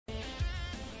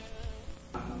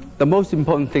the most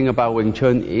important thing about Wing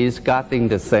Chun is guarding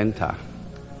the center.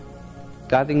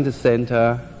 Guarding the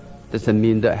center doesn't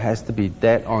mean that it has to be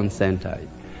dead on center.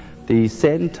 The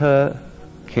center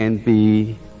can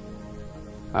be,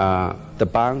 the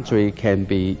boundary can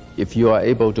be, if you are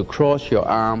able to cross your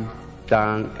arm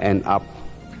down and up,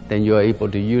 then you are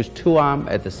able to use two arms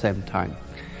at the same time.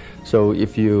 So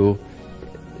if you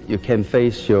can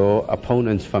face your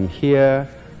opponents from here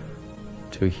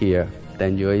to here,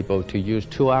 then you're able to use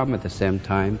two arms at the same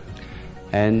time.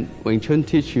 And Wing Chun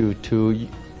teaches you to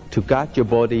guard your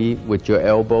body with your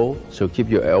elbow, so keep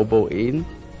your elbow in.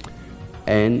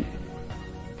 And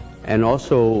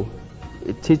also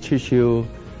it teaches you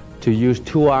to use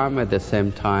two arms at the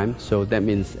same time, so that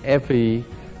means every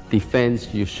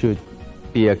defense you should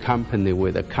be accompanied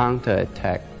with a counter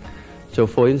attack. So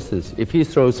for instance, if he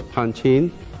throws a punch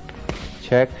in,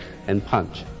 check and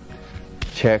punch,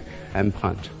 check and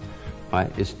punch. Right?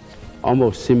 It's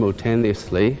almost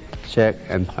simultaneously check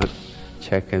and punch,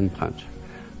 check and punch.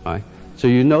 Right? So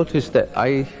you notice that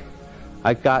I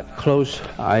got close,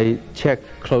 I checked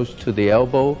close to the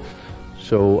elbow,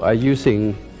 so I'm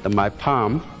using my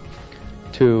palm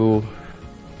to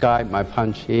guide my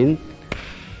punch in,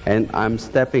 and I'm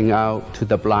stepping out to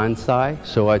the blind side,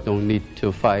 so I don't need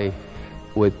to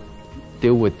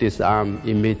deal with this arm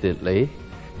immediately.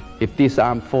 If this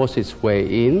arm forces its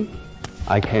way in,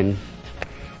 I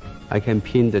can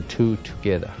pin the two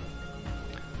together.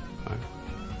 Right.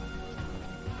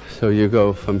 So you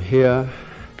go from here,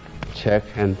 check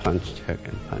and punch, check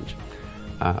and punch.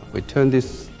 We turn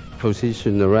this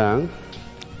position around,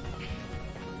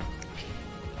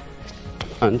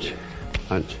 punch,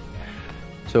 punch.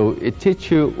 So it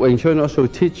teaches you, Wing Chun also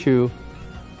teach you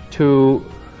to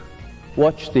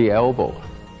watch the elbow,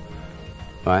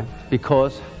 right?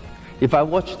 Because if I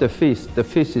watch the fist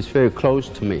is very close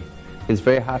to me. It's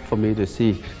very hard for me to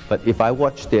see. But if I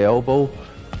watch the elbow,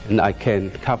 and I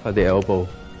can cover the elbow,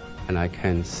 and I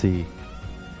can see.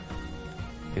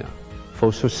 You know, for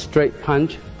a straight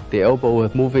punch, the elbow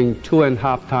is moving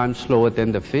 2.5 times slower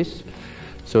than the fist.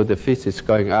 So the fist is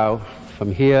going out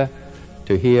from here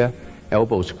to here.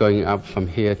 Elbow is going up from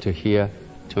here to here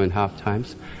 2.5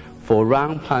 times. For a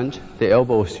round punch, the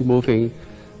elbow is moving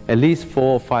at least 4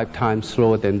 or 5 times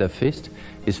slower than the fist.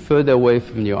 It's further away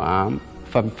from your arm,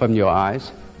 from your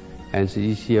eyes, and it's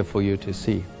easier for you to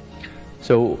see.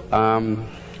 So,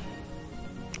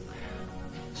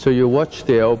 so you watch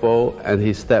the elbow, and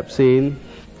he steps in,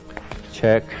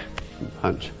 check, and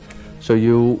punch. So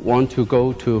you want to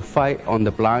go to fight on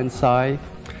the blind side.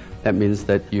 That means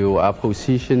that you are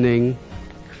positioning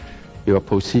your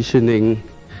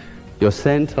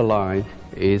center line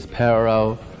is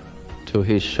parallel to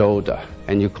his shoulder,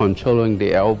 and you're controlling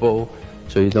the elbow,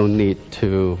 so you don't need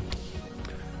to.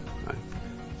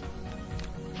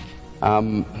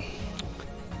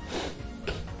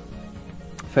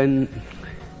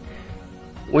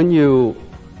 When you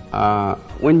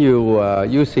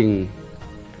using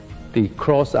the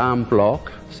cross arm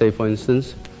block, say for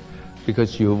instance,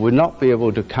 because you will not be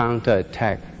able to counter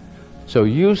attack. So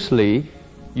usually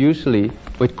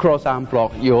with cross arm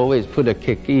block, you always put a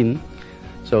kick in,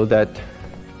 so that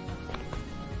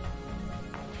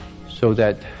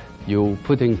you're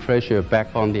putting pressure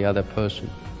back on the other person.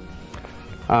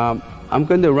 I'm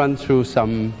going to run through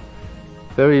some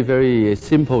very, very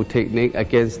simple technique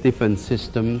against different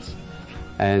systems,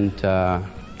 and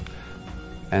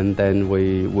then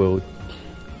we will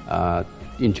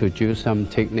introduce some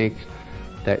technique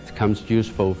that becomes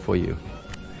useful for you.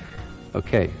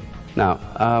 Okay, now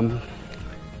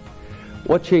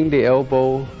watching the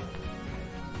elbow,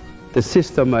 the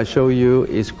system I show you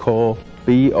is called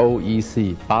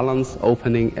BOEC, Balance,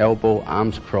 Opening, Elbow,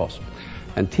 Arms Cross,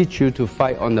 and teach you to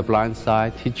fight on the blind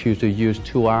side, teach you to use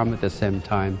two arms at the same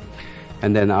time.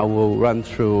 And then I will run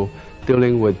through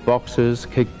dealing with boxers,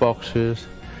 kickboxers,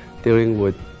 dealing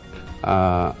with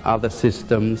other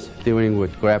systems, dealing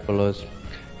with grapplers,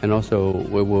 and also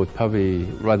we will probably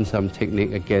run some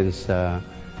technique against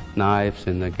knives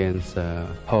and against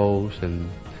poles and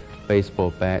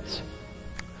baseball bats.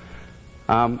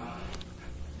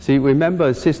 See, remember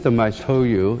the system I showed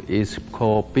you is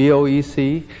called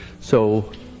BOEC.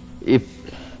 So if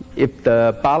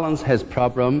the balance has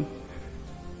problem,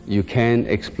 you can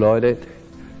exploit it.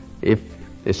 If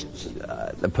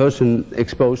the person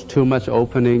exposed too much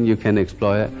opening, you can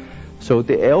exploit it. So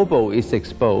the elbow is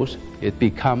exposed, it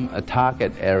becomes a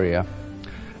target area.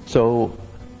 So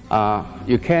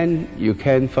you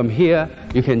can from here,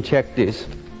 you can check this.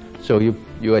 So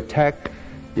you attack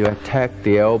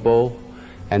the elbow,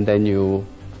 and then you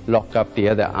lock up the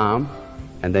other arm,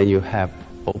 and then you have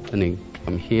opening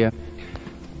from here.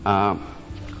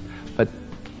 But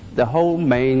the whole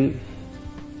main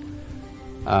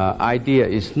idea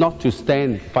is not to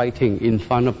stand fighting in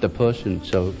front of the person.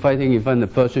 So fighting in front of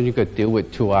the person, you could deal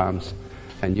with 2 arms,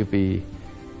 and you'll be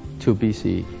too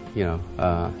busy,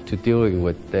 to dealing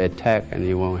with the attack, and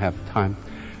you won't have time,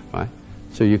 right?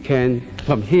 So you can,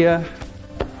 from here,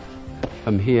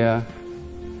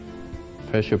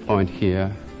 pressure point here,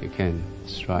 you can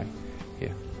strike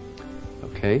here,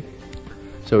 okay?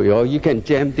 So you can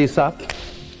jam this up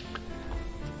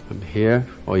from here,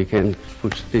 or you can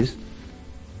push this,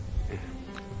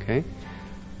 okay?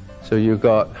 So you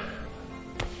got,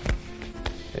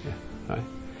 right?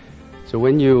 So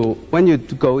when you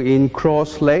go in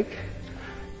cross leg,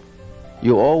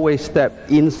 you always step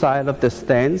inside of the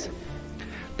stance.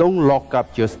 Don't lock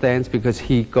up your stance, because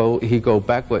he go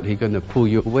backward, he's gonna pull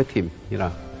you with him,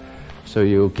 So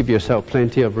you give yourself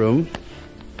plenty of room,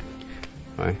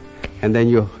 right? And then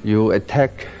you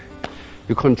attack,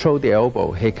 you control the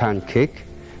elbow. He can't kick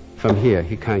from here.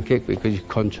 He can't kick because you're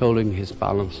controlling his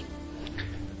balance.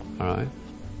 All right.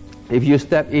 If you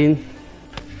step in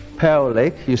parallel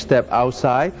leg, you step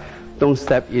outside. Don't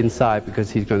step inside,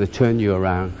 because he's going to turn you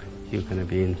around. You're going to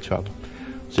be in trouble.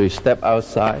 So you step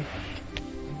outside.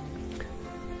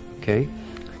 Okay.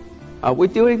 We're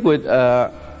dealing with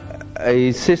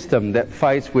a system that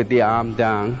fights with the arm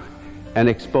down and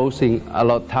exposing a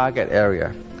lot of target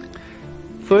area.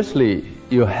 Firstly,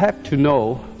 you have to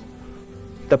know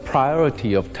the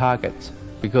priority of targets,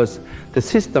 because the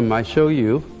system I show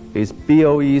you is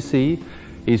BOEC,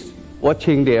 is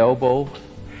watching the elbow,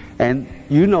 and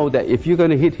you know that if you're going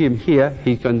to hit him here,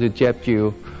 he's going to jab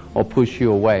you or push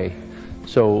you away.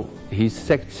 So he's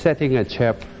setting a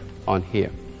trap on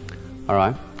here. All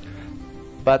right,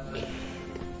 but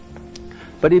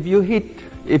if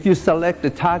you select the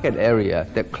target area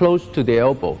that close to the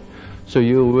elbow, so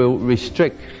you will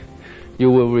restrict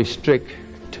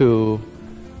to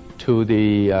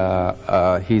the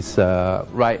his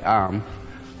right arm,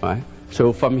 right?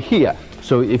 So from here,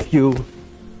 so if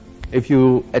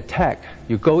you attack,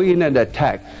 you go in and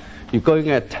attack, you're going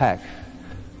to attack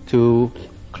to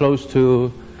close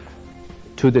to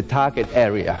the target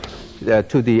area.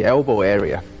 To the elbow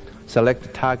area. Select the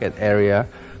target area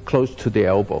close to the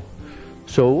elbow.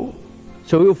 So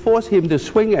you force him to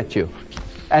swing at you.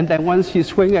 And then once he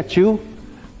swing at you,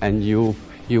 and you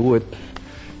would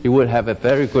have a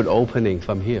very good opening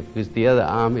from here, because the other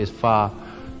arm is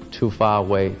too far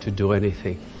away to do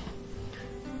anything.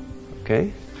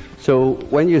 Okay? So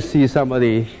when you see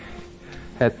somebody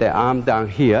had their arm down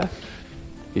here,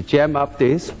 you jam up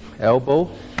this elbow,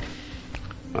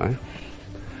 right?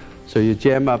 So you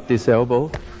jam up this elbow,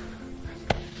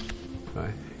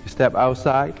 right? You step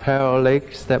outside, parallel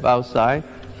leg, step outside,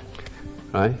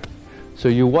 right? So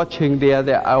you're watching the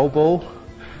other elbow.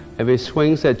 If it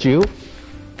swings at you,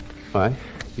 right?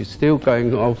 You're still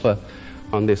going over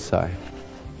on this side,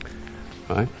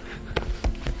 right?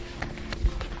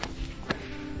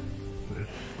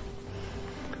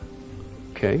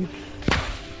 Okay.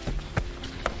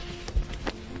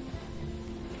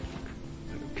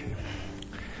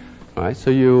 All right,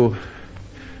 so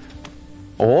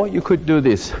or you could do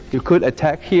this. You could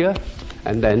attack here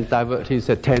and then divert his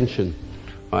attention,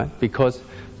 right? Because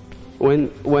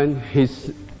when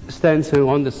he's standing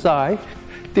on the side,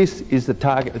 this is the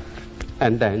target,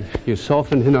 and then you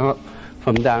soften him up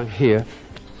from down here,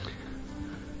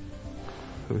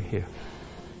 from here.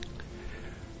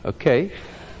 Okay.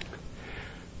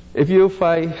 If you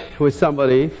fight with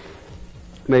somebody,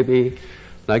 maybe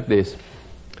like this,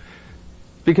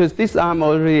 because this arm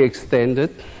already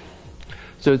extended,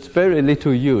 so it's very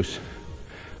little use.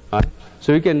 Right?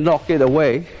 So you can knock it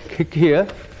away, kick here,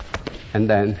 and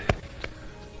then,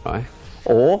 right?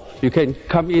 Or you can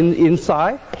come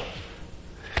inside,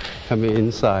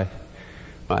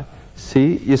 right?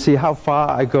 You see how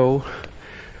far I go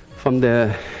from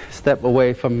the step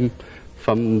away from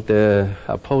the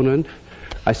opponent.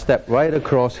 I step right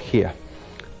across here.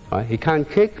 Right? He can't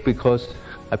kick because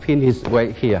I pin his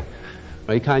weight here.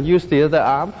 He can't use the other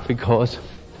arm because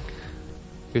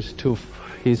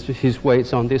his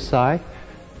weight's on this side.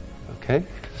 Okay,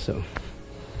 so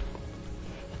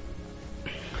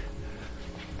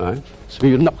right. So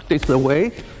you knock this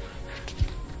away.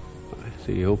 Right,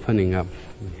 so you're opening up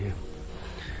here.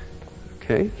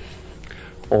 Okay,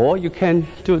 or you can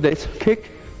do this kick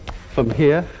from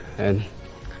here and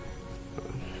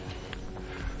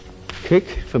kick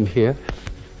from here,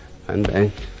 and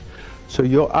then. So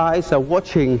your eyes are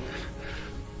watching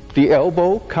the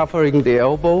elbow, covering the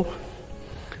elbow.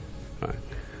 Right.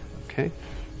 Okay.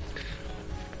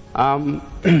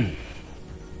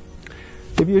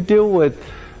 If you deal with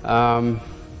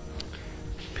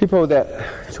people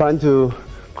that trying to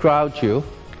crowd you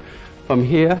from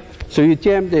here. So you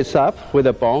jam this up with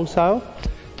a bounce out,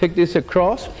 take this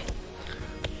across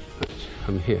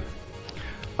from here.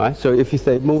 Right? So if you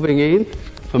say moving in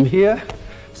from here,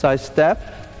 side step,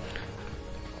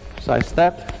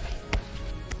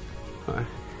 right?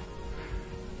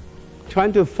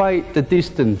 Trying to fight the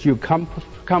distance you're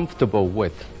comfortable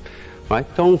with, right?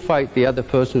 Don't fight the other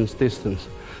person's distance.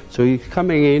 So you're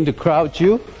coming in to crowd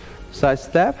you, side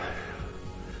step,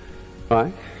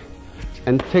 right?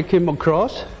 And take him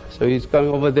across. So he's going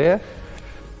over there.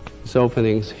 His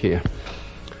opening's here.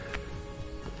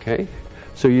 Okay.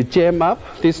 So you jam up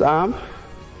this arm.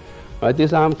 Right?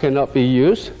 This arm cannot be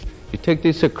used. You take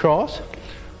this across.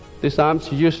 This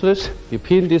arm's useless. You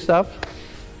pin this up.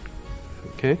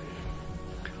 Okay.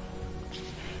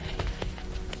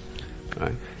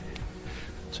 Right.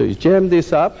 So you jam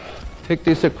this up. Take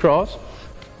this across.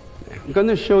 I'm going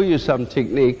to show you some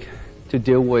technique to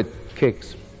deal with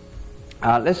kicks.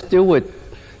 Let's deal with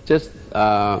just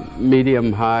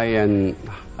medium, high, and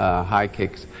high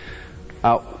kicks.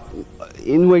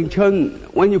 In Wing Chun,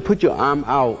 when you put your arm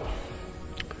out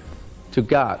to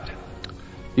guard,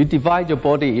 you divide your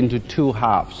body into two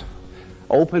halves,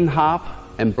 open half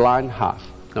and blind half.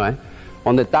 Right?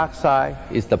 On the dark side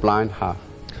is the blind half.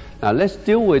 Now let's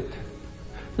deal with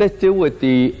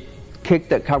the kick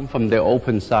that comes from the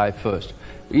open side first.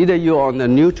 Either you're on a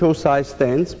neutral side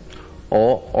stance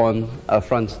or on a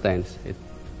front stance. It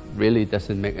really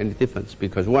doesn't make any difference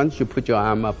because once you put your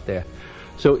arm up there.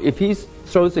 So if he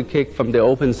throws a kick from the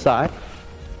open side,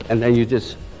 and then you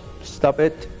just stop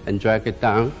it and drag it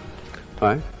down,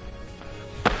 right?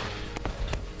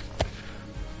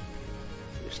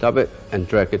 Stop it and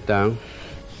drag it down.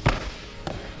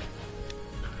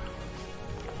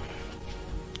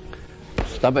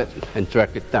 Stop it and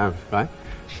drag it down, right?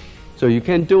 So you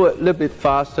can do it a little bit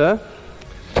faster.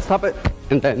 Stop it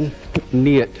and then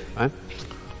knee it, right?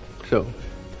 So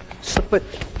stop it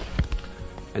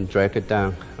and drag it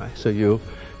down, right? So you're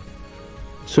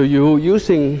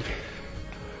using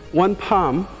one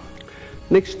palm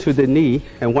next to the knee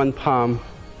and one palm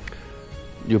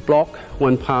you block,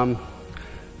 one palm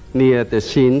near the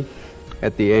shin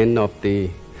at the end of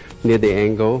near the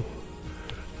angle,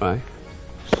 right?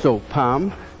 So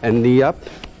palm and knee up,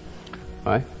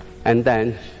 right? And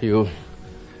then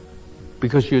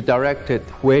because you direct it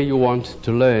where you want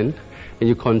to learn and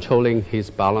you're controlling his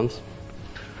balance.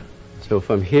 So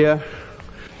from here,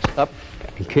 stop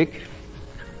and kick.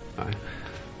 Right.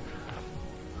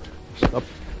 Stop,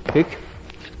 kick,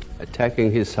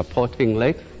 attacking his supporting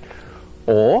leg.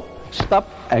 Or stop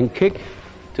and kick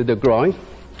to the groin.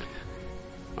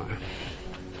 Right.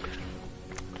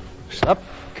 Stop,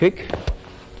 kick.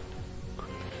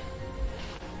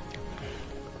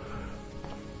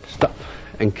 Stop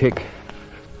and kick.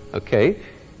 Okay.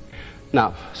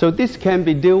 Now, so this can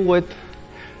be dealt with.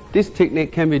 This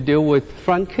technique can be dealt with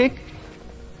front kick.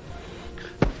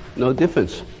 No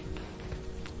difference,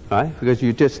 right? Because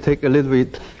you just take a little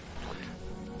bit,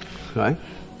 right?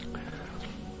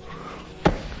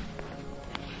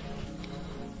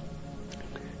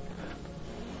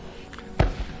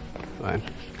 Right.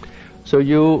 So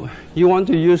you want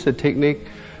to use a technique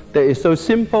that is so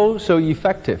simple, so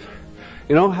effective.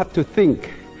 You don't have to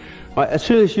think. Right? As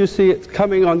soon as you see it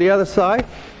coming on the other side,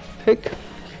 kick.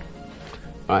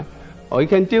 Right? Or you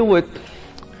can deal with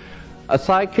a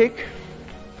side kick.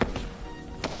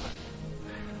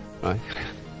 Right?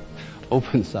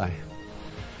 Open side.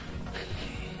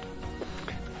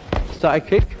 Side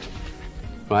kick.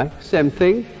 Right? Same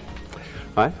thing.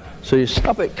 Right? So you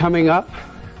stop it coming up.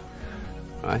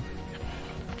 Right?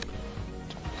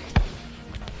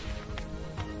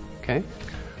 Okay?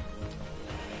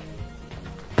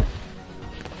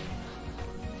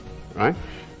 Right?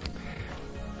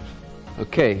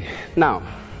 Okay, now,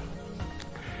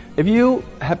 if you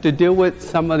have to deal with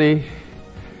somebody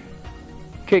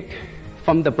kick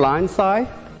from the blind side,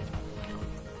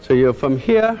 so you're from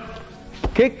here,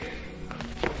 kick,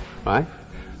 right?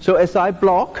 So as I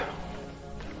block,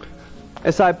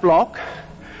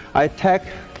 I attack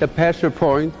the pressure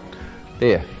point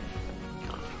there,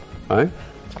 right?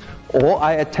 Or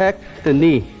I attack the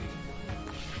knee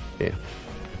there,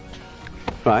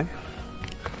 right?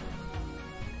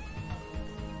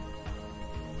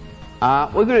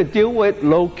 We're going to deal with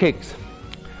low kicks.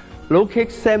 Low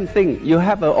kicks, same thing. You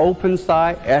have an open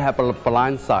side and have a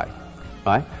blind side,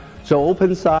 right? So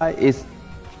open side is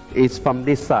from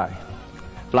this side.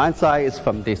 Blind side is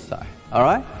from this side, all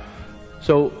right?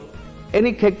 So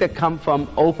any kick that comes from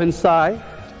open side,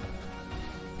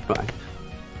 right?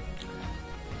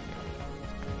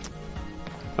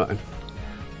 right?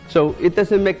 So it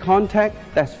doesn't make contact,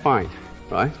 that's fine,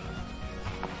 right?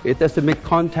 It doesn't make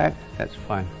contact, that's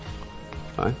fine,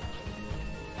 right?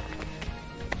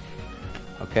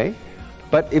 Okay,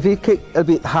 but if you kick a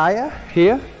bit higher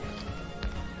here,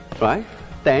 right,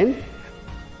 then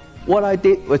what I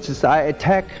did was just I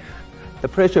attack the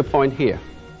pressure point here,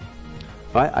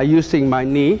 right? I'm using my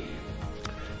knee,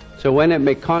 so when it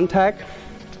make contact,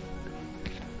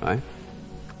 right,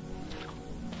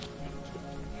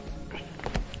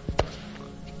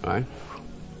 right,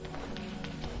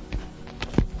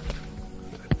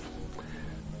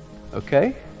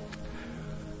 okay.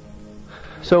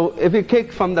 So if you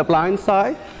kick from the blind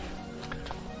side,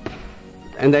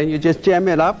 and then you just jam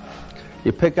it up,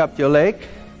 you pick up your leg,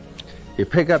 you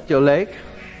pick up your leg,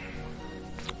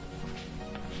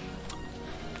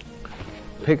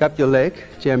 pick up your leg,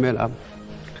 jam it up,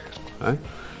 right?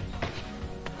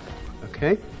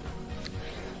 Okay.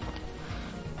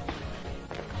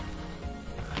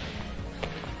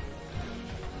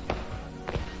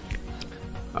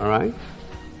 All right.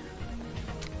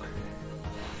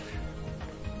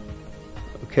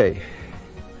 Okay.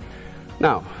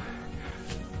 Now,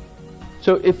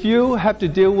 so if you have to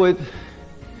deal with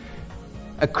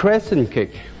a crescent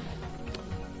kick,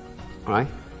 right?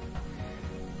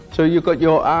 So you got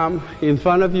your arm in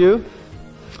front of you,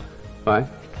 right?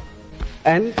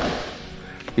 And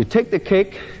you take the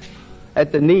kick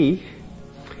at the knee,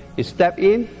 you step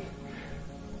in,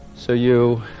 so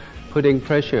you putting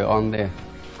pressure on there,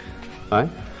 right?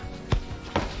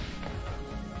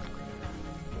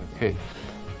 Okay.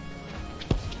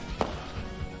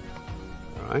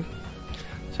 All right.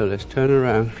 So let's turn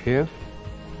around here.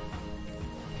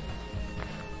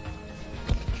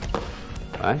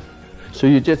 Right. So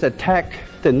you just attack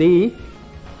the knee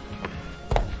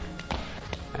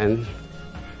and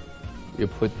you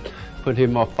put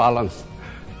him off balance.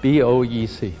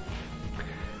 B-O-E-C.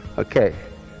 Okay.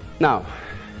 Now,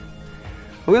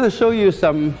 I'm going to show you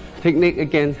some technique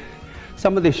against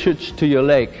some of the shoots to your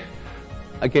leg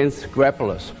against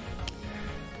grapplers.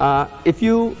 If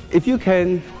you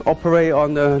can operate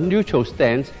on the neutral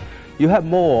stance, you have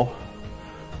more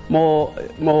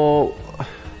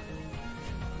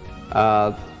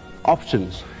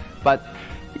options. But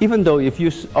even though if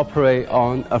you operate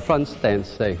on a front stance,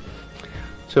 say,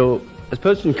 so a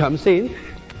person comes in,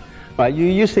 right? You're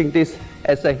using this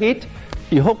as a hit.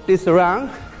 You hook this around,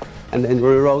 and then we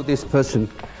roll this person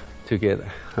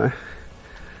together. Right?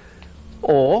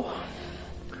 Or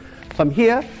from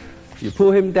here, you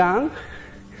pull him down,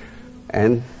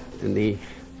 and the knee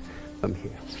from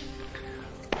here.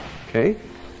 Okay.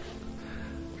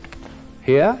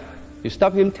 Here, you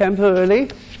stop him temporarily.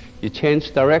 You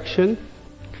change direction,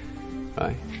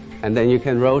 right? And then you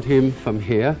can roll him from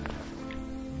here.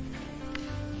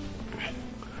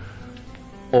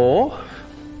 Or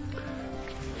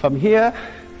from here,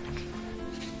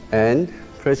 and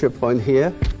pressure point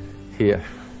here, here.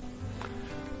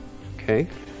 Okay.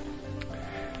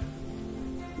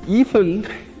 Even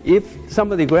if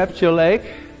somebody grabs your leg,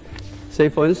 say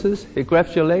for instance, he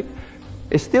grabs your leg,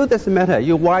 it still doesn't matter.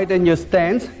 You widen your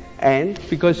stance, and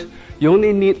because you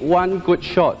only need one good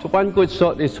shot. One good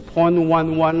shot is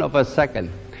 0.11 of a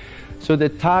second. So the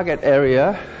target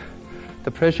area,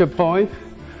 the pressure point,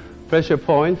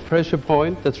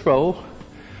 the throw,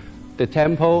 the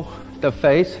tempo, the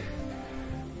face,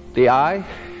 the eye.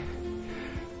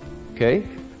 Okay?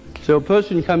 So a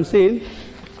person comes in,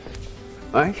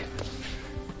 right?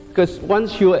 Because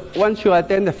once you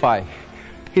identify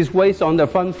his waist on the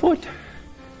front foot,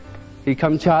 he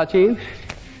comes charging,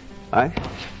 right?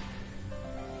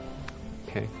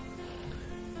 Okay.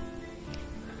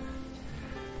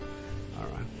 All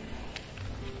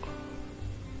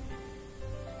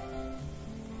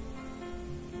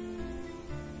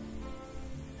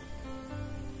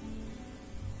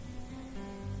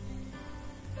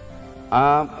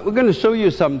right. We're going to show you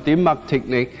some demark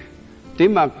technique.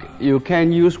 Demark, you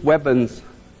can use weapons,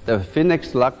 the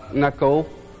phoenix knuckle,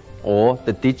 or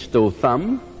the digital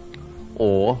thumb,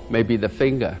 or maybe the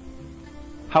finger.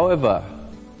 However,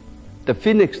 the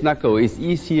phoenix knuckle is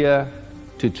easier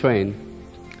to train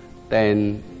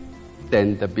than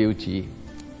the BG.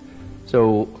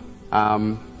 So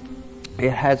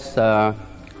it has,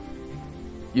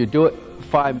 you do it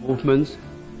 5 movements: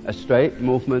 a straight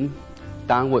movement,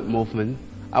 downward movement,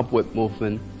 upward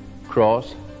movement,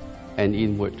 cross, and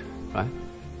inward, right?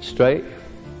 Straight,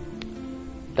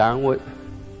 downward,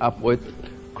 upward,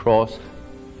 cross,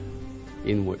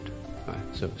 inward. Right?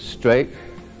 So straight,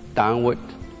 downward,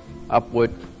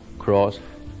 upward, cross,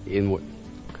 inward.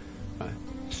 Right?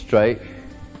 Straight,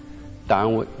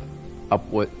 downward,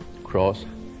 upward, cross,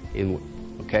 inward.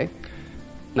 Okay?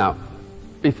 Now,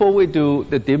 before we do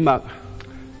the dim mak,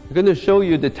 I'm going to show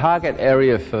you the target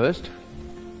area first.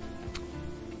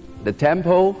 The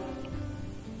temple,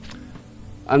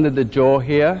 under the jaw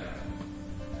here,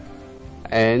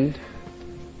 and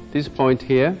this point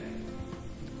here.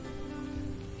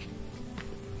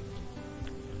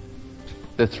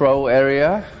 The throat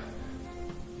area,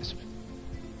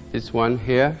 this one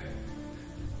here,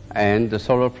 and the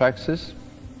solar plexus.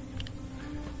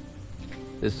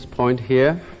 This point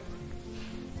here,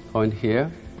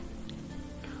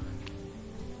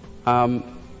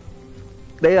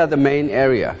 they are the main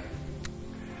area.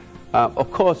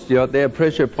 Of course, there are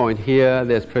pressure point here,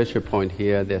 there's pressure point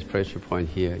here, there's pressure point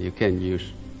here. You can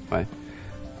use, right?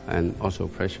 And also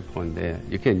pressure point there.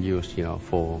 You can use,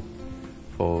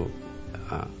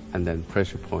 and then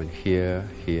pressure point here,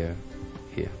 here,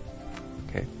 here.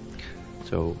 Okay.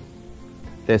 So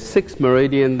there's 6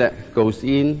 meridian that goes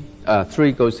in,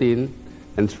 3 goes in,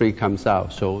 and 3 comes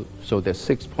out. So there's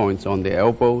 6 points on the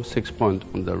elbow, 6 points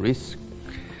on the wrist,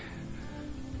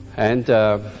 and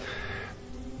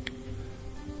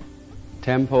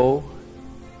temple,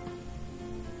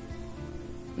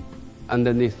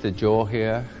 underneath the jaw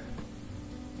here,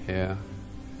 here,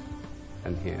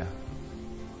 and here,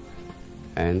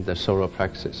 and the solar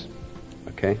plexus.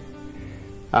 Okay.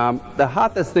 The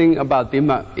hardest thing about dim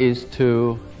mak is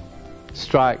to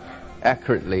strike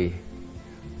accurately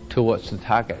towards the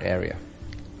target area.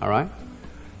 All right.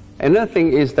 Another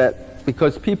thing is that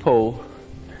because people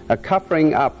are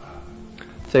covering up,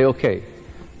 say, okay,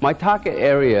 my target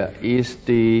area is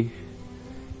the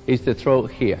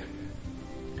throat here,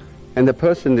 and the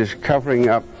person is covering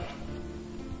up.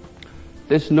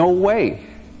 There's no way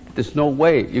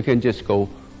you can just go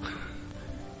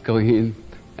in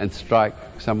and strike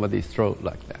somebody's throat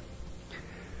like that.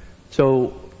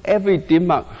 So every dim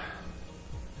mak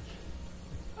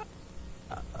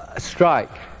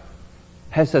strike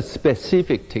has a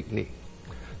specific technique.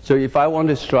 So if I want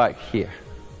to strike here,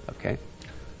 okay,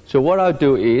 so what I'll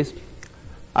do is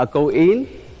I go in,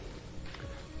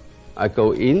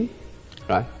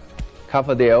 right,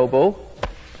 cover the elbow,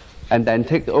 and then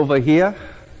take over here,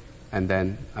 and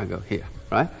then I go here,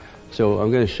 right? So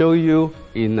I'm going to show you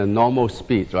in a normal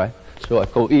speed, right? So I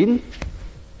go in,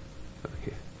 go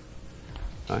here,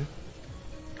 right?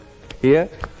 Here,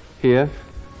 here,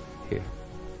 here.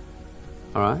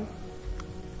 All right?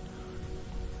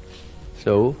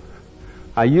 So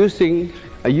I'm using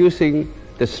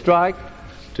the strike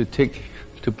to take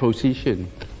to position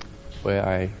where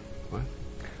I want.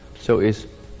 So it's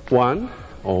 1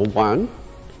 or 1,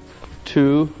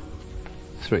 2,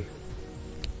 3.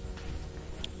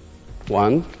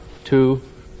 1, 2,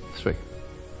 3.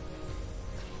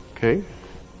 Okay.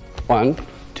 1,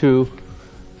 2,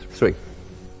 3.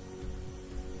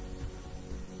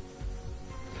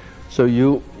 So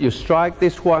you strike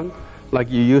this one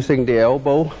like you're using the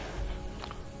elbow.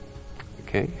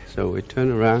 Okay. So we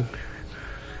turn around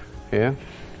here.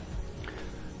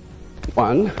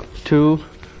 1, 2,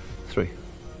 3.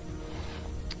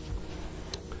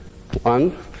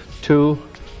 1, 2,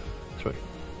 3.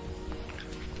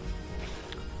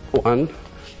 1,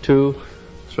 2,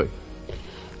 3.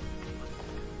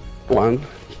 1,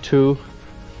 2,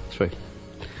 3.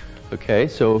 Okay,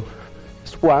 so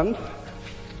it's 1,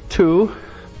 2,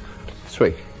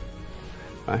 3.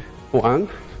 Right? 1,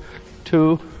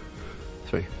 2,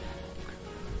 3.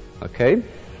 Okay.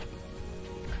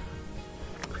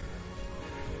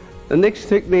 The next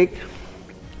technique,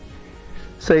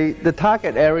 say the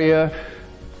target area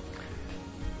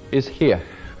is here.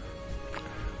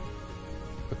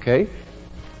 Okay.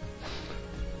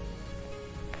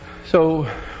 So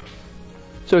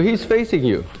he's facing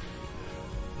you.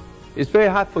 It's very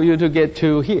hard for you to get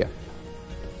to here.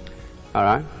 All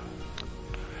right.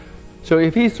 So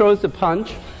if he throws the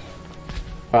punch,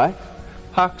 right,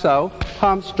 hacks out,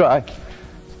 palm strike,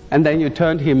 and then you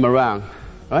turn him around,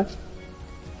 right?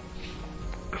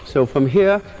 So from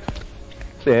here,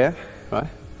 there, right,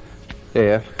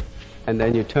 there, and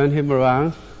then you turn him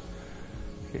around.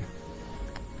 Here.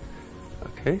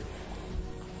 Okay.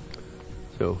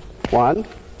 So 1,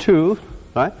 2,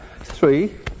 right,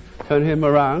 3, turn him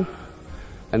around,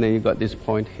 and then you got this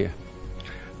point here,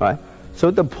 right? So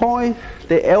the point,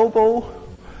 the elbow,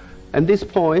 and this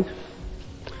point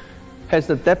has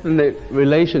a definite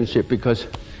relationship because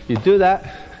you do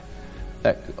that,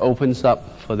 that opens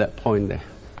up for that point there.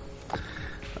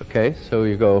 Okay, so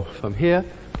you go from here,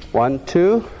 1,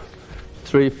 2,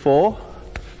 3, 4,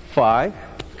 5,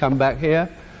 come back here,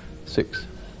 6.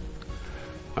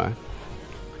 All right.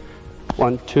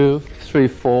 1, 2, 3,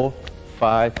 4,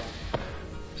 5,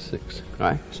 6,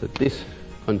 right? So this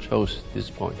controls this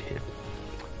point here.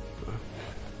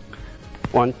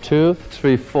 1, 2,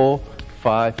 3, 4,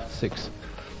 5, 6,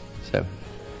 7.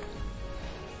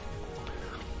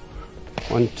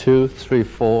 1, 2, 3,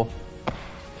 4,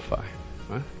 5.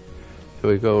 Right? So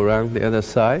we go around the other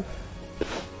side.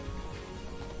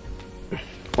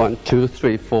 1, 2,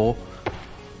 3, 4,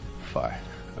 5.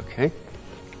 Okay.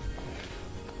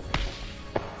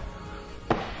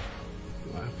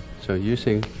 So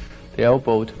using the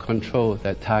elbow to control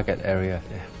that target area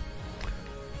there.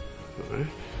 All right.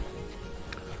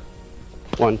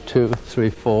 1, 2, 3,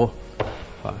 4,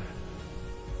 5.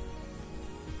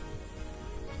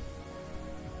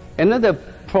 Another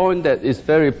point that is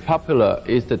very popular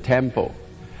is the tempo.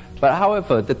 But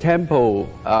however, the tempo,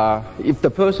 if the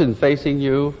person facing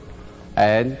you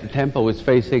and the tempo is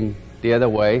facing the other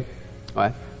way,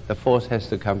 right, the force has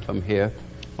to come from here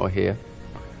or here.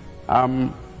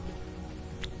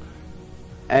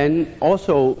 And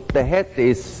also the head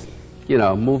is,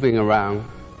 moving around.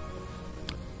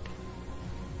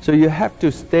 So you have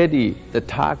to steady the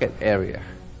target area,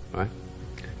 right?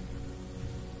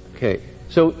 Okay,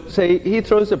 so say he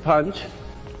throws a punch,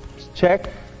 check,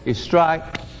 you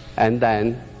strike, and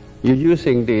then you're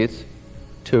using this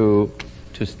to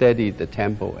steady the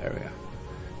tempo area,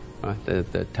 right?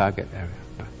 The target area.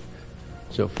 Right?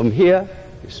 So from here,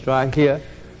 you strike here,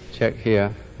 check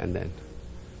here, and then.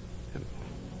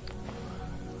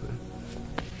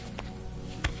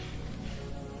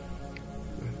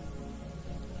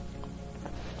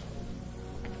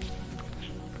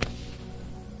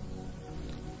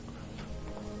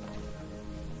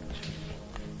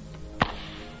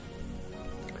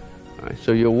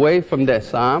 So you're away from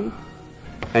that arm,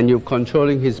 and you're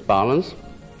controlling his balance.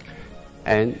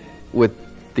 And with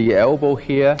the elbow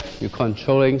here, you're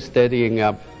controlling, steadying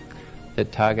up the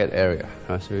target area.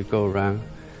 Right, so we go around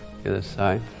the other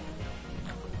side.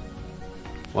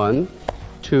 1,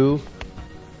 2,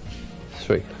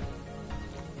 3.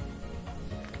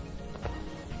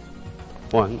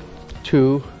 1,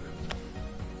 2,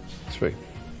 3.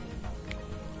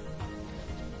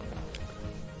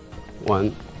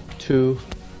 1, 2,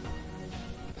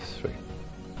 3.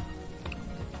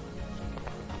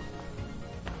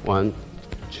 1,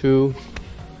 2,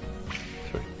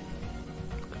 3.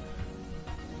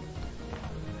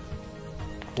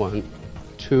 1,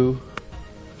 2,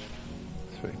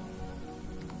 3.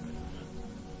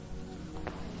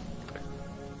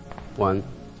 1,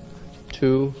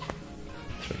 2,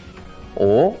 3.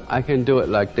 Or I can do it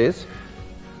like this.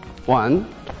 1,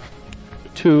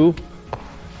 2,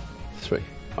 3.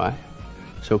 Right?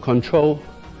 So control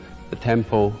the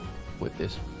tempo with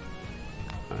this.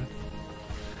 Right?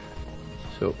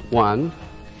 So 1,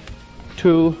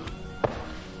 2,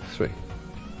 3.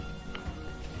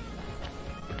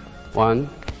 1,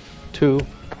 2,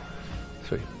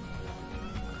 3.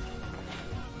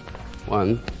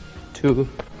 1, 2,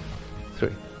 3.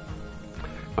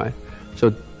 Right?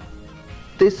 So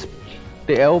this,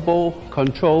 the elbow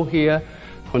control here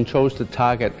controls the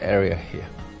target area here.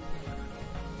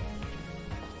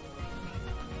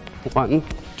 1,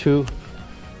 2,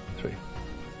 3.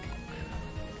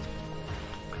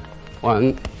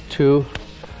 1, 2,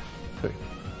 3.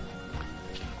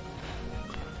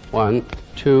 1,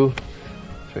 2,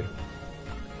 3.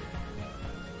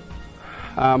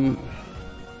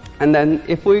 And then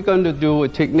if we're going to do a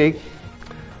technique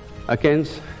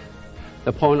against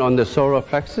the point on the solar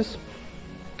plexus,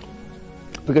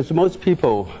 because most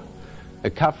people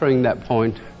are covering that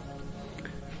point,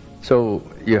 so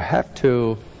you have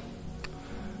to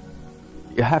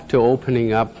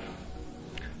opening up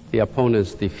the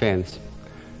opponent's defense,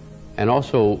 and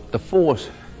also the force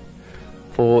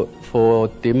for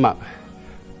dim up.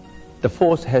 The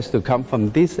force has to come from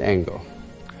this angle,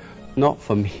 not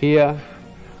from here,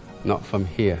 not from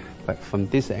here, but from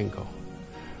this angle.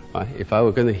 Right? If I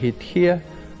were going to hit here,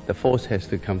 the force has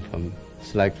to come from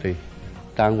slightly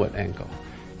downward angle.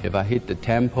 If I hit the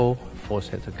tempo, force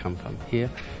has to come from here.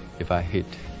 If I hit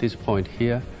this point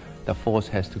here, the force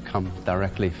has to come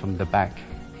directly from the back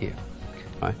here.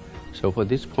 Right? So for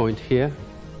this point here,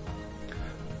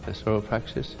 the solar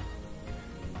plexus,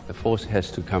 the force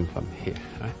has to come from here.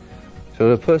 Right?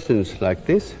 So the person's like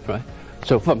this, right?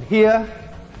 So from here,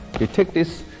 you take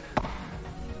this.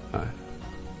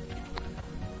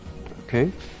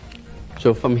 Okay.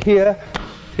 So from here,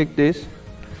 take this,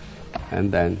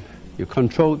 and then you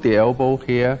control the elbow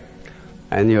here,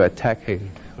 and you're attacking,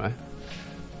 right?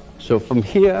 So from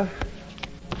here,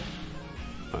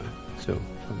 so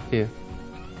from here,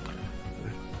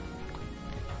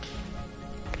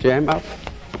 jam up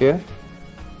here,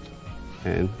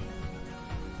 and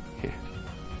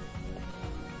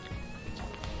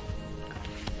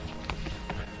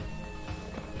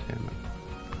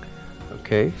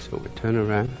Okay, so we turn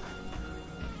around.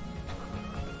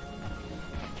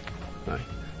 Right.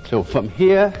 So from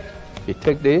here, you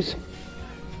take this,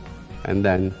 and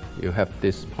then you have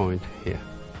this point here.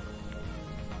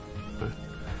 Right.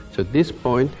 So this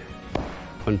point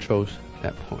controls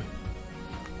that point.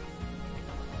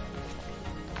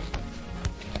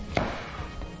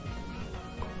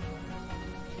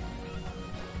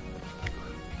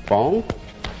 Bong,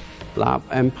 lap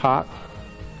and park,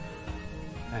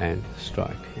 and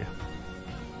strike here.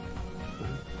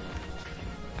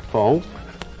 Bong,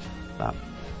 lap,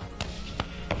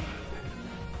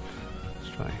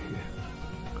 strike here.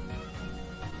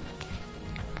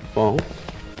 Bong.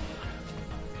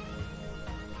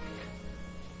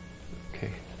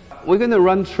 Okay. We're going to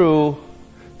run through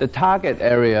the target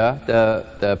area,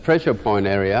 the pressure point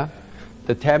area,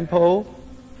 the temple,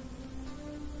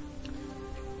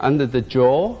 under the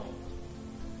jaw,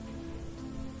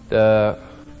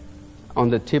 on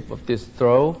the tip of this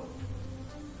throw,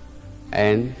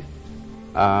 and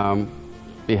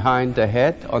behind the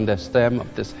head, on the stem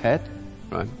of this head,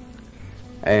 right?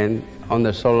 And on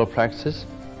the solar plexus,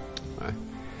 right?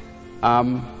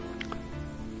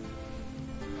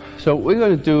 So we're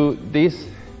going to do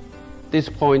this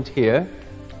point here,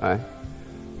 right?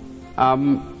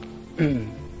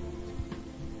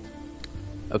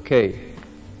 Okay.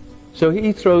 So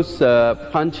he throws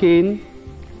punch in,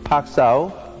 park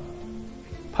sau,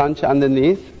 punch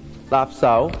underneath, lap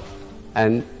sau,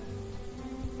 and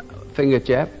finger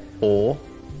jab, or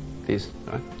this,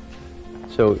 right?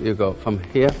 So you go from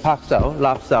here, park sau,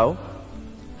 lap sau,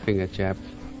 finger jab,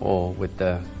 or with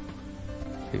the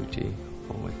Fuji,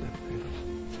 or with the...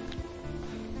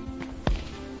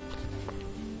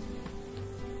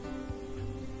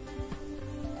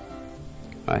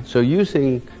 Right, so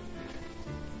using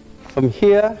from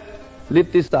here,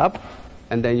 lift this up,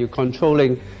 and then you're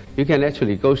controlling. You can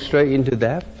actually go straight into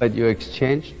that, but you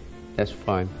exchange, that's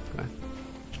fine. Right?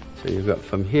 So you got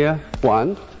from here,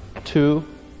 1, 2,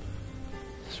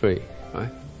 3,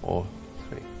 right? Or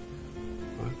 3.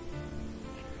 Right?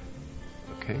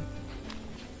 Okay.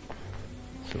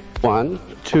 So 1,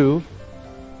 2,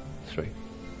 3.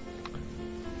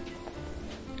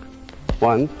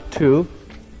 1, 2,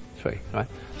 3. Right?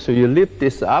 So you lift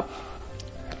this up.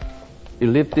 You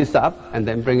lift this up and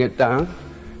then bring it down,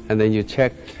 and then you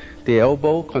check the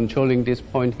elbow, controlling this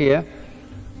point here.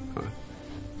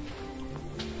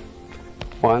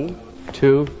 1,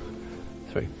 2,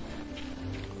 3.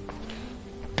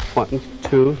 1,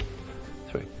 2,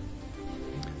 3.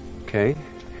 Okay,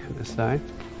 other side.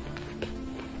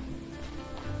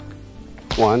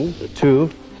 1, 2,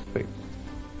 3.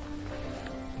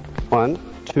 1,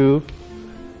 2,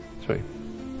 3.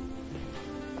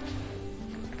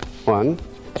 1,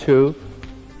 2,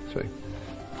 3.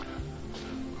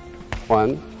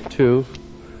 1, 2,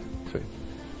 3.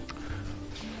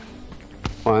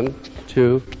 1,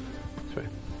 2, 3.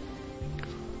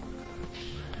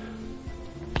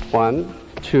 1,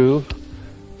 2,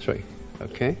 3.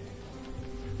 Okay.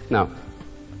 Now,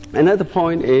 another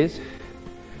point is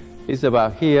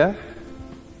about here,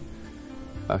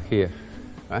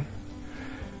 right?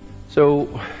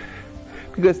 So,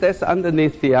 because that's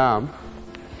underneath the arm.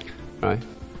 Right?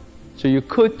 So you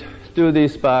could do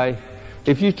this by,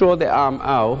 if you draw the arm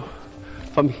out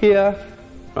from here,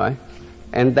 right?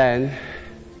 And then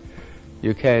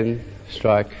you can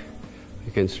strike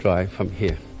from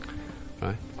here,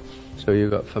 right? So you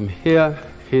got from here,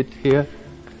 hit here,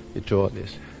 you draw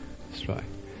this, strike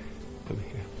from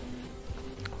here.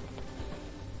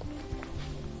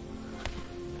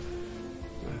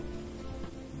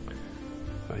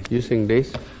 Right. Using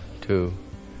this to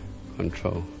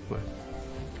control.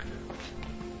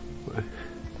 Right.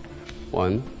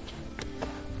 1,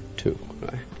 2,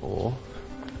 right? Or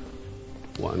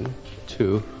 1,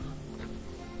 2,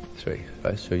 3.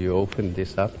 Right? So you open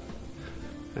this up,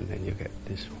 and then you get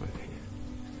this one here.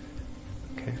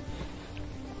 Okay.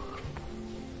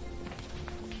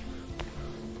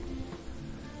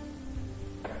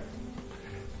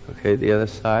 Okay, the other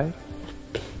side.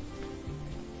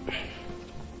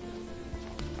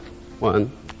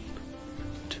 1,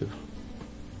 2.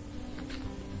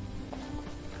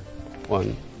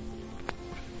 1,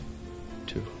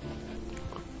 2.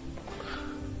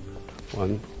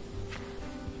 1,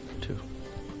 2.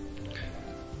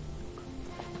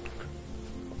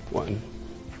 1,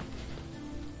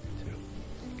 2.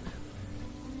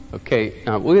 Okay,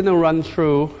 now we're going to run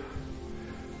through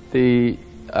the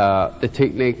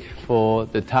technique for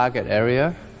the target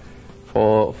area,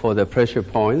 for the pressure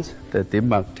points, the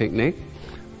debug technique.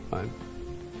 Right.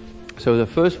 So the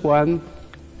first one,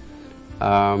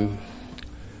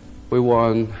 we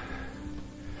want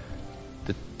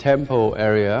the temple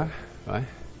area, right?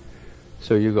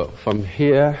 So you go from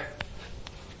here,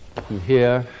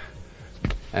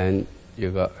 and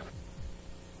you got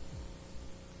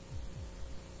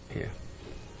here.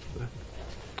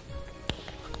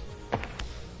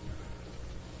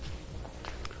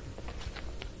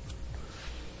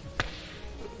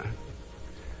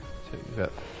 So you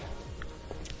got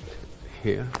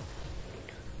here.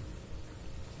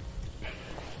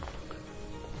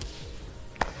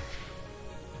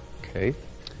 Okay.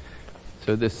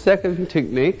 So the second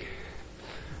technique,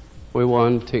 we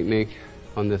want technique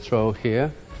on the throw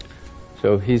here.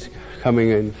 So he's coming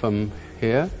in from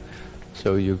here.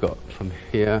 So you got from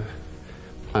here,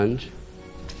 punch,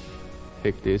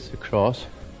 take this across.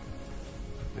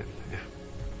 And there.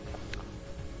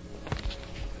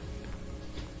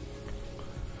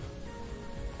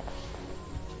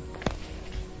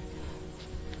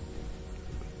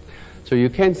 So you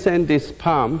can send this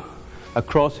palm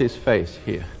across his face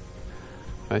here.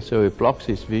 Right, so it blocks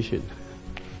his vision.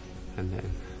 And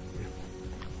then,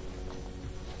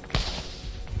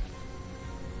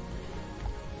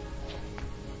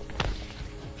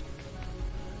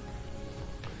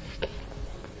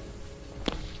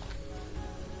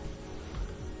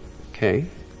 okay.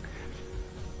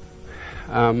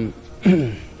 And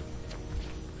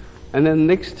then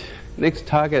next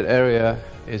target area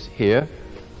is here.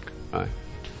 Right.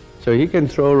 So he can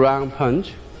throw round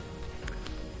punch.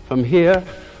 From here,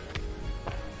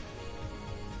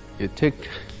 you take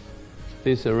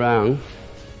this around,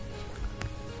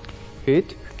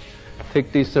 hit,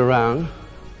 take this around,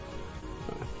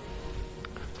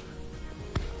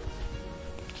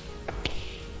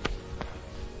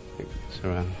 take this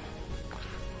around.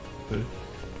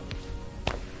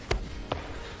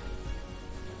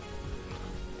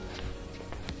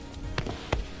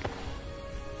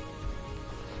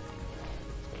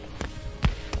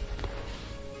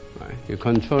 You're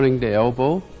controlling the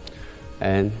elbow,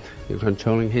 and you're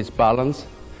controlling his balance,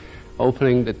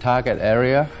 opening the target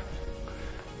area,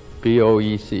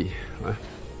 BOEC. Right?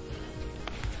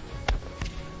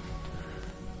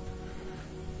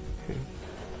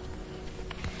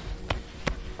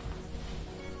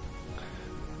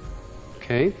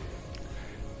 Okay.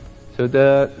 So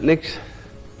the next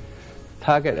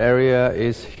target area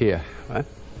is here, right?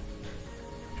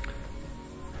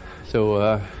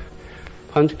 So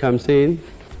punch comes in,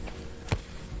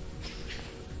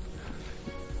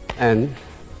 and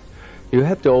you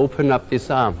have to open up this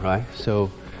arm, right?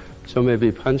 So maybe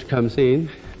punch comes in,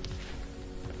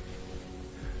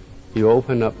 you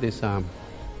open up this arm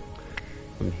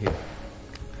from here.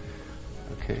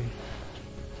 Okay.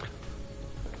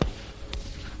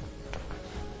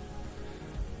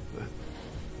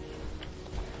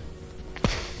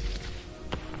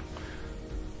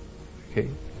 Okay.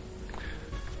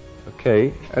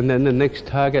 Okay, and then the next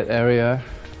target area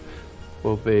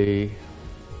will be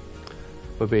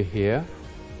here.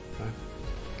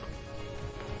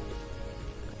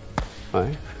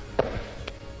 Right.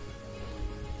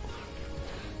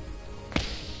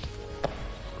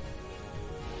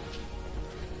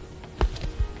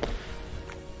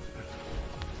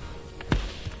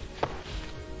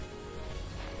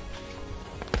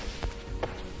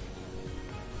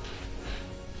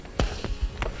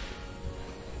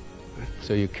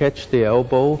 So you catch the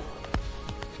elbow,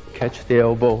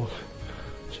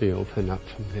 so you open up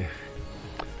from there.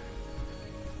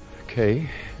 Okay,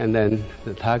 and then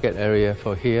the target area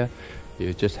for here,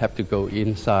 you just have to go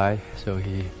inside, so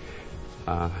he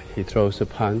throws a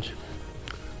punch,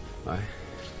 right?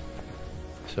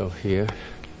 So here,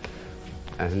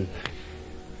 and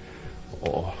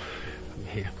or from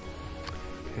here,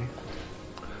 okay?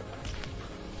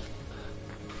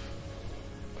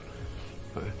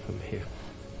 Right, from here.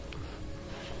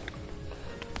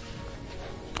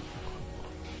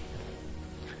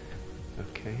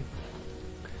 Okay.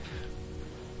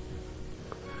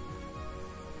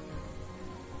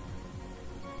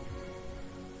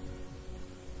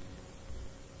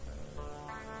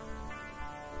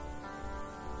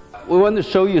 We want to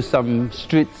show you some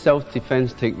street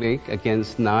self-defense technique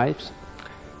against knives.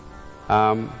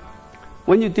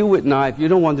 When you deal with knife, you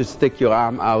don't want to stick your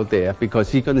arm out there because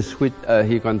he's going to switch.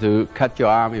 He's going to cut your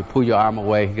arm. You pull your arm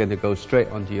away. He's going to go straight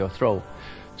onto your throat.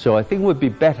 So I think it would be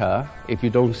better if you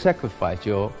don't sacrifice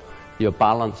your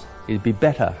balance. It'd be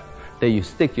better that you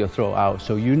stick your throat out,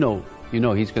 so you know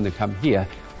he's going to come here.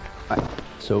 Right?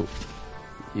 So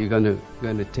you're going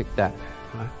to take that.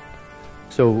 Right?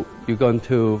 So you're going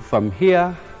to from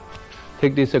here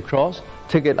take this across,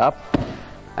 take it up,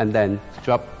 and then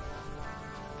drop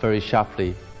very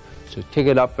sharply So take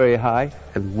it up very high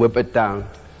and whip it down.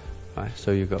 Right,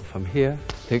 so you go from here,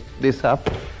 take this up,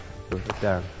 whip it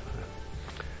down.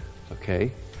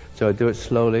 Okay, so I do it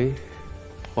slowly.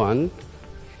 1,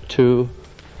 2,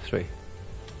 3.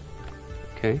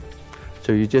 Okay,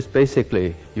 so you just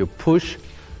basically, you push,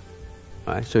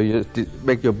 right, so you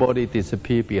make your body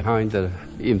disappear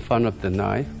in front of the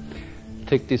knife.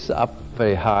 Take this up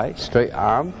very high, straight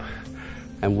arm,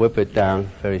 and whip it down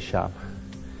very sharp.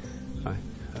 Right,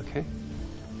 okay.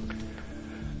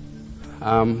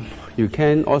 You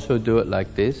can also do it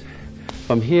like this,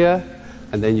 from here,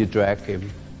 and then you drag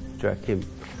him,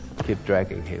 keep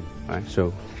dragging him, right?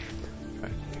 So,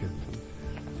 drag him from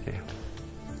there.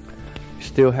 You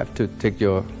still have to keep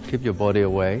your body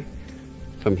away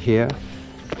from here,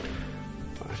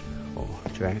 right? Or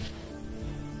drag.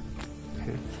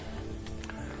 Okay.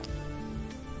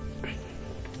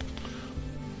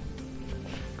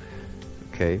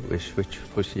 Okay, we switch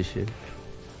position.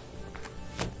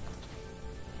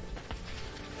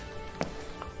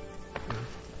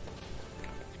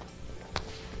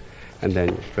 And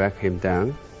then drag him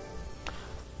down.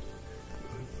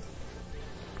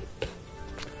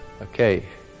 Okay,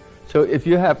 so if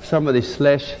you have somebody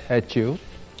slash at you,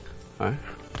 right,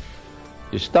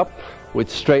 you stop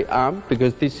with straight arm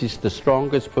because this is the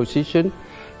strongest position.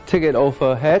 Take it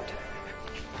overhead.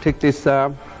 Take this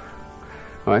arm.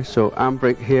 All right, so arm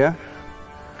break here.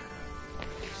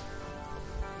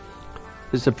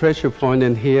 There's a pressure point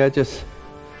in here, just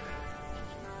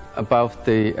above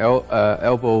the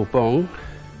elbow bone.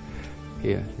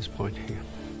 Here, this point here.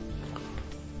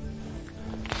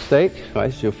 Straight,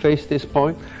 right? So you face this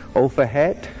point,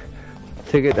 overhead.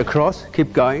 Take it across.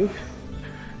 Keep going.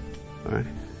 All right.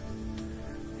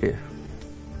 Here.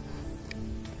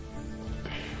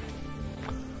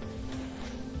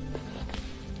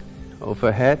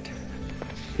 Overhead.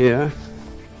 Here.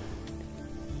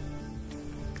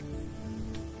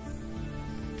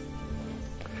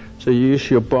 So you use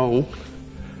your bone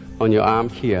on your arm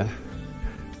here,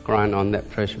 grind on that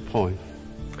pressure point.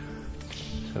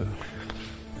 So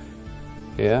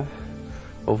here,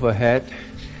 overhead,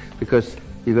 because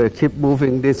you're going to keep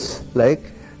moving this leg,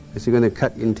 because you're going to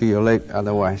cut into your leg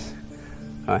otherwise.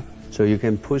 All right? So you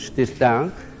can push this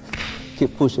down,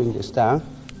 keep pushing this down,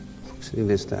 pushing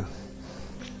this down.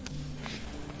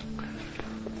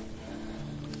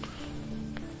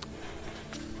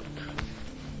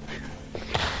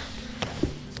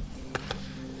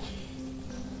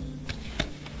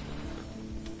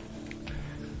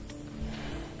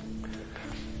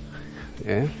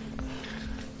 Yeah.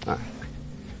 Right.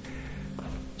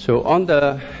 So on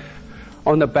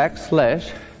the back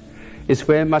slash, it's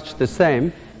very much the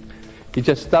same. You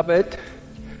just stop it,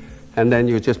 and then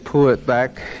you just pull it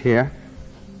back here.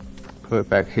 Pull it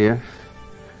back here.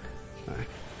 Right.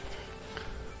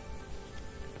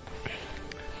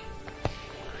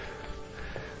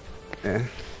 Yeah.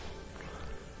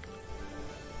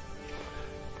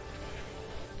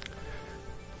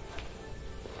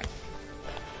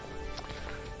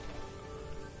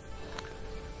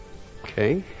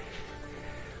 Okay.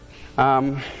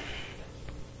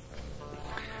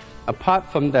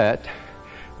 Apart from that,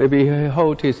 maybe he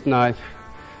hold his knife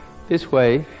this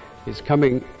way. He's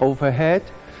coming overhead,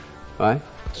 right?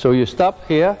 So you stop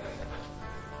here,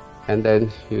 and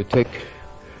then you take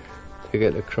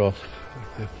it across.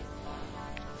 Okay.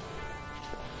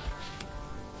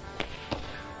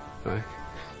 Right.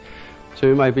 So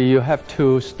it might be you have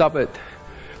to stop it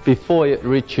before it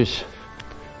reaches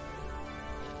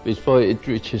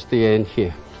the end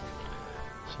here.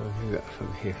 So you got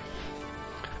from here.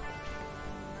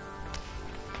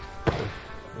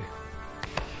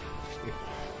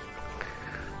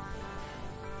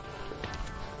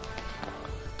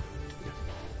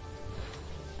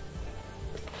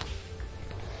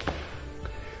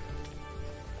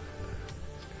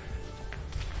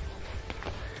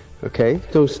 Okay,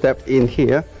 don't step in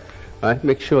here. Right,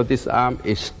 make sure this arm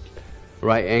is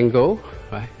right angle.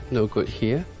 Right, no good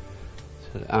here.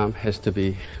 So the arm has to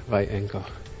be right angle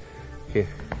here.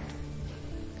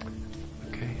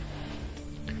 Okay.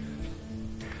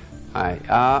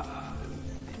 I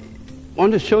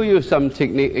want to show you some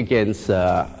technique against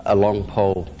a long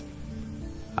pole.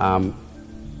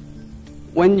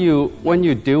 When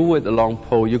you deal with a long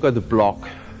pole, you got to block.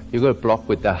 You got to block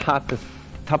with the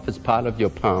toughest part of your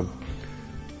palm,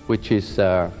 which is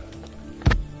your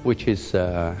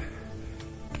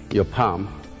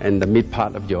palm and the mid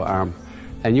part of your arm,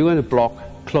 and you're going to block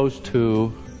close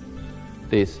to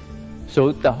this.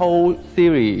 So the whole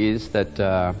theory is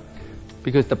that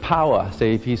because the power,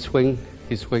 say if he swing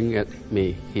at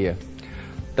me here,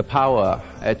 the power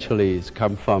actually is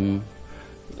come from,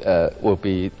 will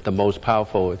be the most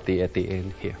powerful at the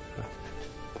end here.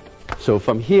 So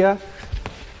from here,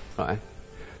 right,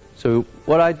 so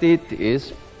what I did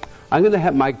is, I'm going to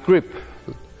have my grip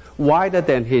wider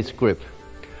than his grip.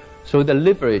 So the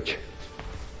leverage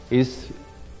is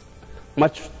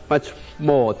much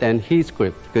more than his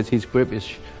grip, because his grip is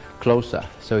closer.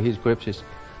 So his grip is,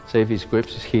 say if his grip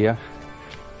is here,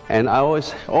 and I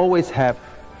always have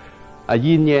a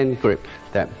yin-yang grip,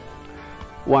 that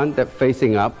one that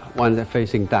facing up, one that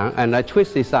facing down, and I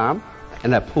twist his arm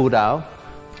and I pull down,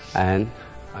 and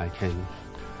I can,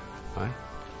 right?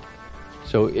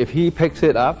 So if he picks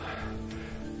it up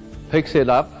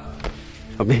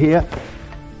from here,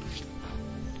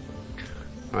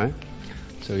 right?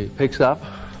 So he picks up,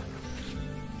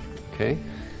 okay,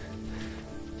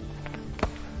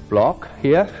 block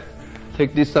here,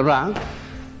 take this around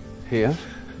here,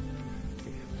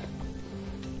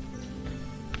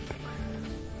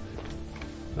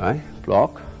 right,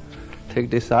 block, take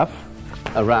this up,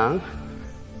 around,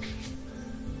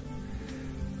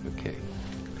 okay.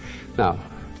 Now,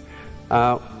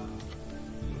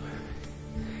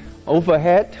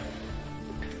 overhead,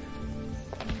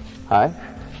 high,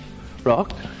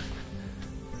 rock,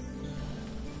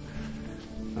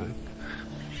 right.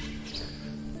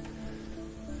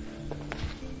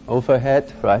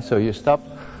 Overhead, right, so you stop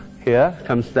here,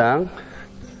 comes down,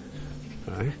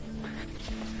 right.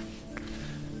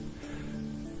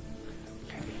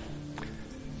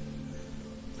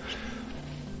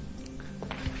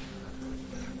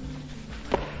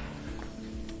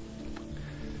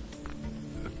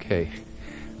 Okay,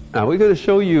 now we're going to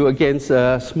show you against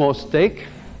a small stick.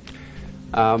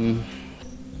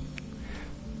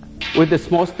 With the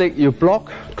small stick, you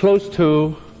block close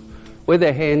to where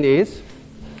the hand is,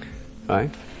 right?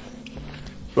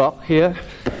 Block here,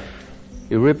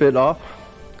 you rip it off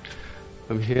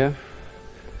from here,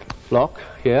 block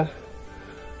here,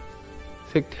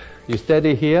 you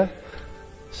steady here,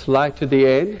 slide to the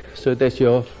end, so that's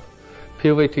your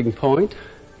pivoting point,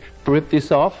 rip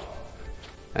this off,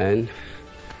 and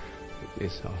take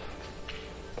this off.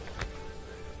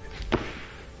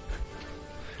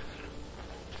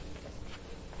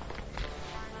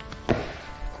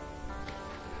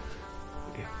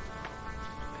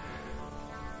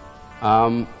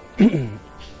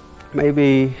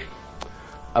 Maybe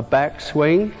a back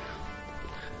swing.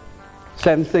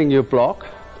 Same thing, you block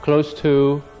close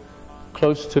to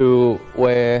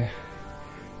where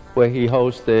he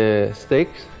holds the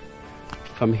sticks.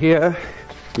 From here,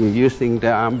 you're using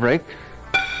the arm brake.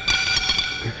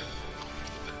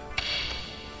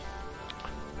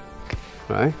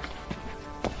 Right?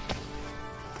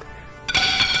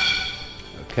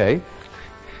 Okay.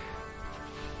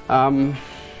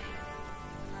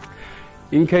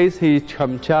 In case he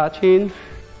come charging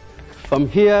from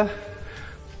here,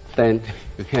 then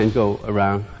you can go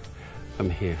around from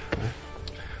here.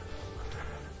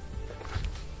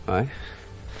 Right?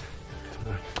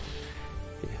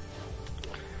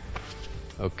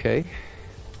 Okay.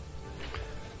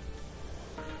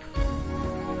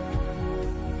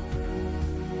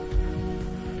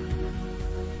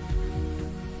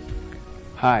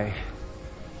 Hi.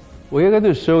 We're going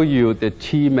to show you the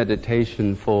Chi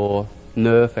meditation for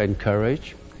nerve and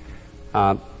courage.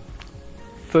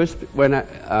 First, when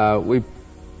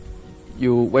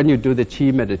you do the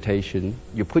Chi meditation,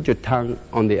 you put your tongue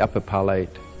on the upper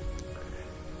palate,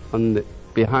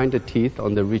 behind the teeth,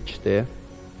 on the ridge there.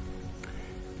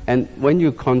 And when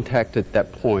you contact at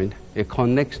that point, it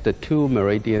connects the two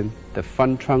meridians, the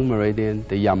front trunk meridian,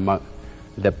 the yammak,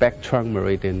 the back trunk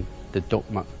meridian, the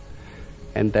dokmak.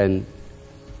 And then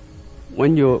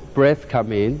when your breath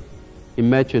comes in,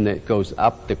 imagine it goes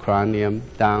up the cranium,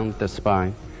 down the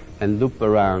spine, and loop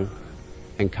around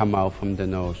and come out from the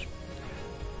nose.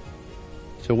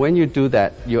 So when you do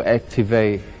that, you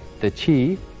activate the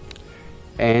Chi,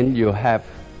 and you have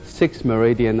 6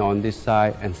 meridian on this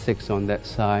side and 6 on that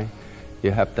side.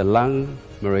 You have the lung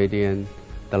meridian,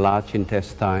 the large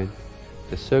intestine,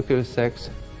 the circular sacs,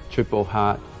 triple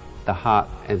heart, the heart,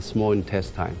 and small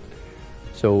intestine.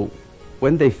 So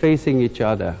when they're facing each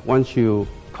other, once you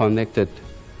connected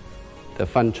the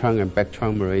front trunk and back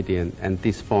trunk meridian, and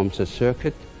this forms a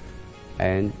circuit,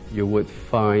 and you would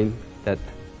find that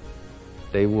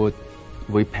they would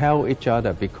repel each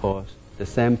other because the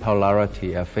same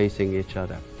polarity are facing each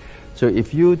other. So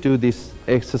if you do this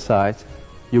exercise,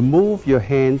 you move your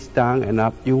hands down and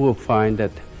up, you will find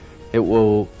that it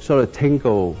will sort of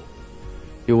tingle.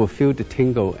 You will feel the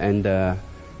tingle and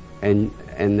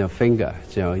your finger.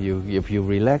 So if you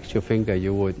relax your finger,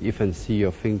 you would even see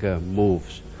your finger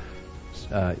moves.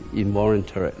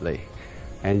 involuntarily.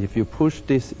 And if you push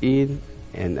this in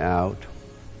and out,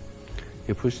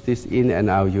 you push this in and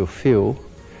out, you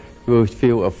will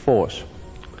feel a force.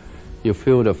 You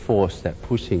feel the force that's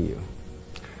pushing you.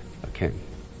 Okay.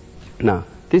 Now,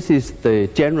 this is the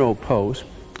general pose.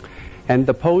 And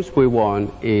the pose we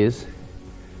want is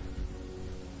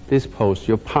this pose,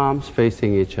 your palms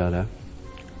facing each other.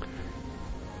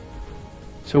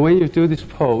 So when you do this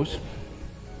pose,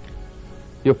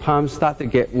 your palms start to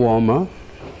get warmer.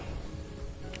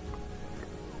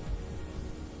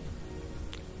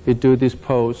 You do this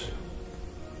pose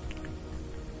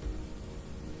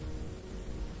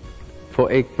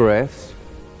for 8 breaths.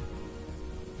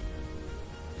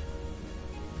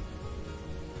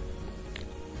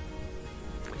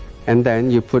 And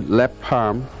then you put left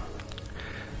palm,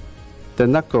 the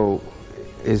knuckle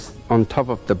is on top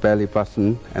of the belly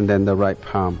button, and then the right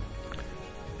palm.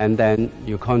 And then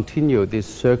you continue this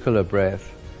circular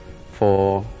breath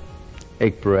for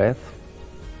 8 breaths.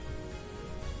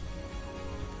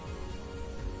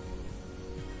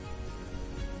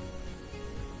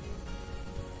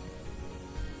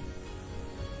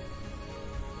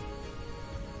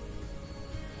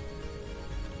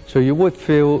 So you would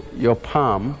feel your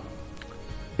palm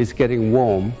is getting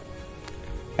warm,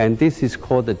 and this is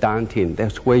called the dantian.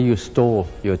 That's where you store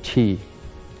your qi.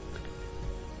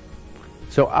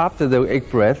 So after the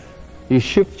 8 breath, you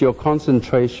shift your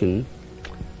concentration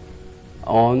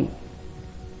on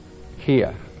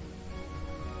here,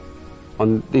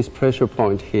 on this pressure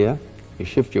point here. You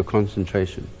shift your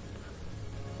concentration.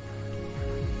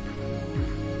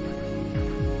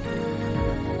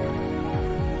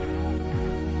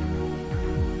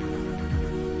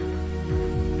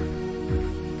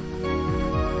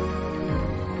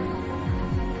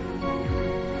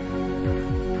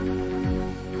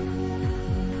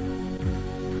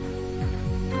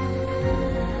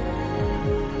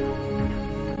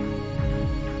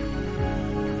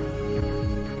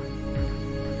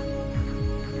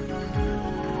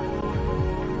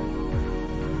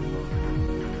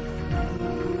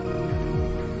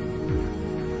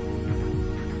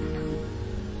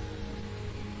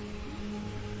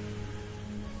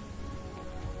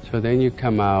 So then you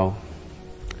come out,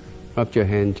 rub your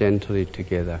hand gently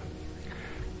together.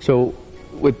 So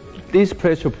with this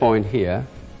pressure point here,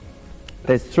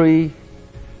 there's the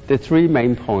three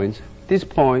main points. This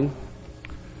point,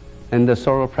 and the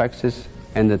solar plexus,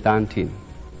 and the dantian.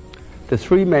 The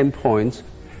 3 main points.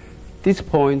 This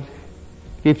point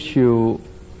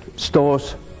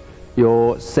stores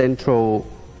your central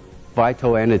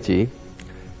vital energy.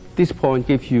 This point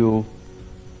gives you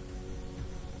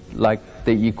like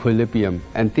the equilibrium,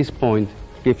 and this point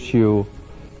gives you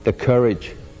the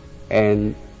courage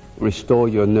and restore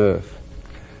your nerve.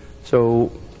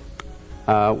 So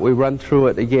we run through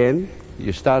it again.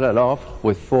 You started off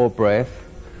with 4 breaths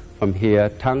from here,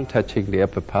 tongue touching the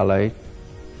upper palate.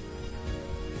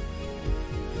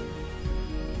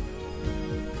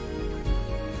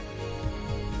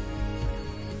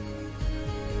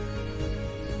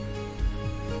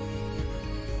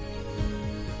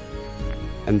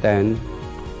 And then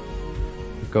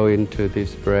go into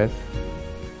this breath.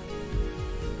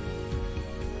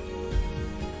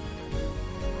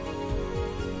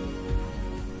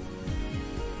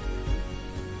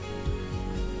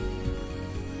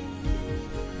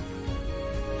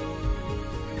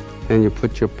 And you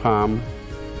put your palm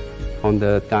on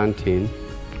the dantian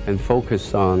and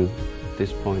focus on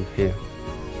this point here.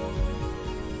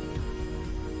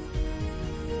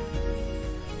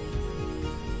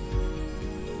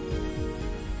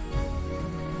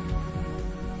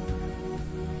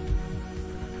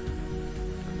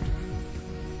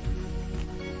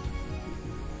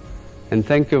 And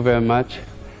thank you very much.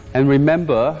 And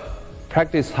remember,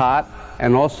 practice hard.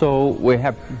 And also, we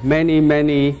have many,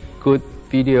 many good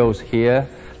videos here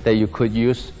that you could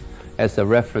use as a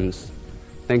reference.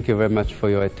 Thank you very much for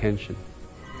your attention.